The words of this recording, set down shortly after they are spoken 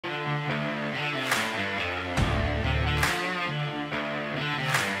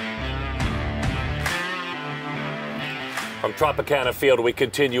From Tropicana Field, we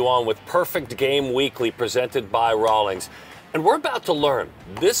continue on with Perfect Game Weekly presented by Rawlings. And we're about to learn,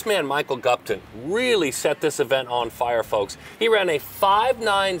 this man, Michael Gupton, really set this event on fire, folks. He ran a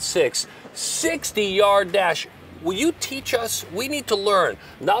 5.96 60-yard dash. Will you teach us? We need to learn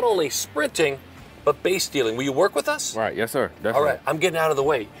not only sprinting, but base stealing. Will you work with us? Right, yes, sir. Definitely. All right, I'm getting out of the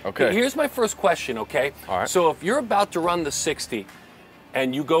way. Okay. Here's my first question, okay? All right. So if you're about to run the 60,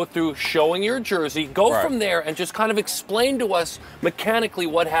 and you go through showing your jersey, go from there and just kind of explain to us mechanically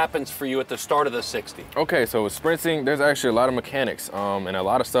what happens for you at the start of the 60. Okay, so with sprinting, there's actually a lot of mechanics, and a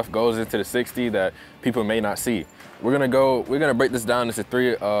lot of stuff goes into the 60 that people may not see. We're gonna break this down into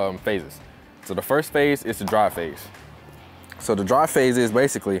three phases. So the first phase is the dry phase. So the dry phase is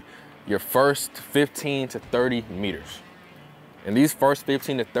basically your first 15 to 30 meters. In these first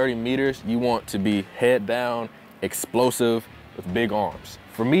 15 to 30 meters, you want to be head down, explosive, with big arms.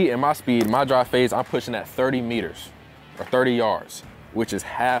 For me and my speed, my dry phase, I'm pushing at 30 meters or 30 yards, which is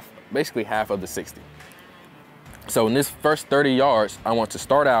basically half of the 60. So in this first 30 yards, I want to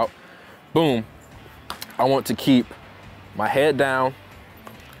start out, boom, I want to keep my head down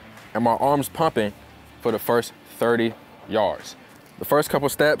and my arms pumping for the first 30 yards. The first couple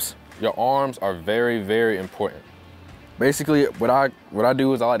steps, your arms are very, very important. Basically, what I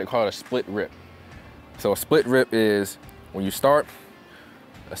do is I like to call it a split rip. So a split rip is when you start,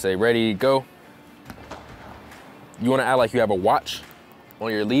 let's say ready, go. You wanna act like you have a watch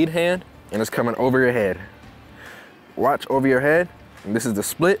on your lead hand and it's coming over your head. Watch over your head, and this is the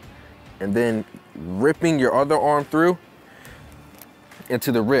split, and then ripping your other arm through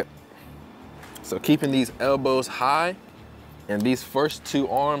into the rip. So keeping these elbows high and these first two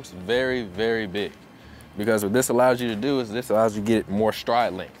arms very, very big. Because what this allows you to do is this allows you to get more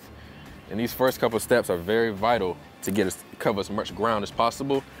stride length. And these first couple steps are very vital to cover as much ground as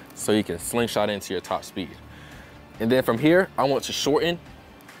possible so you can slingshot into your top speed. And then from here, I want to shorten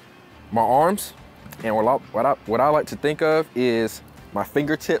my arms. And what I like to think of is my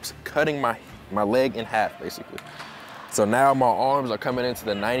fingertips cutting my leg in half, basically. So now my arms are coming into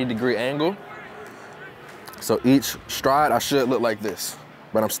the 90-degree angle. So each stride, I should look like this,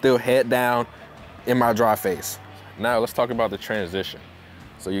 but I'm still head down in my dry phase. Now let's talk about the transition.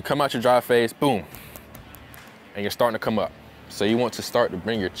 So you come out your dry phase, boom, and you're starting to come up. So you want to start to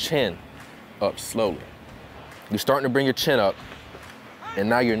bring your chin up slowly. You're starting to bring your chin up, and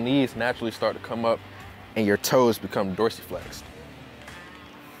now your knees naturally start to come up and your toes become dorsiflexed.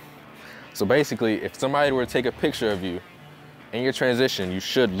 So basically, if somebody were to take a picture of you in your transition, you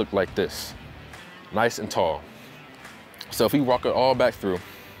should look like this, nice and tall. So if we walk it all back through,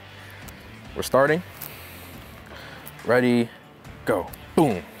 we're starting, ready, go.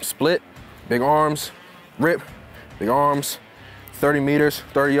 Boom, split, big arms, rip, big arms, 30 meters,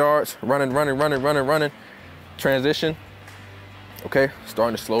 30 yards, running, transition. Okay,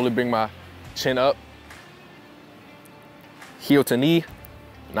 starting to slowly bring my chin up, heel to knee,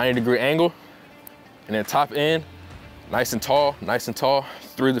 90-degree angle, and then top end, nice and tall,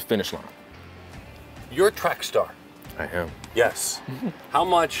 through the finish line. You're a track star. I am. Yes. How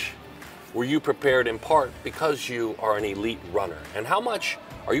much were you prepared in part because you are an elite runner? And how much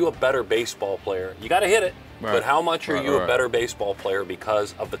are you a better baseball player? You gotta hit it, right. But how much are you a better baseball player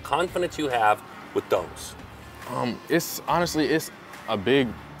because of the confidence you have with those? Honestly, it's a big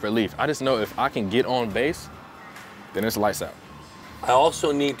relief. I just know if I can get on base, then it's lights out. I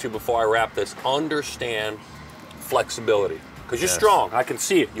also need to, before I wrap this, understand flexibility. Because you're strong, I can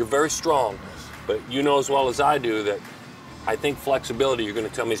see it, you're very strong. But you know as well as I do that I think flexibility, you're gonna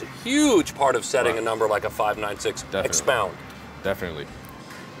tell me, is a huge part of setting a number like a 5.96. Definitely. Expound. Definitely.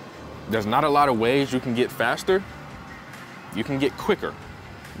 There's not a lot of ways you can get faster. You can get quicker,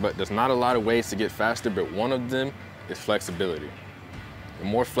 but there's not a lot of ways to get faster, but one of them is flexibility. The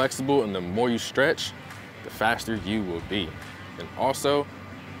more flexible and the more you stretch, the faster you will be. And also,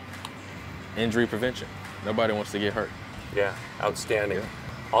 injury prevention. Nobody wants to get hurt. Yeah, outstanding. Yeah.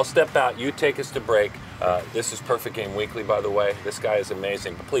 I'll step out, you take us to break. This is Perfect Game Weekly, by the way. This guy is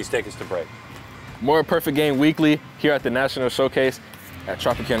amazing, but please take us to break. More Perfect Game Weekly here at the National Showcase at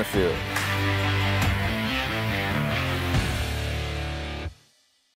Tropicana Field.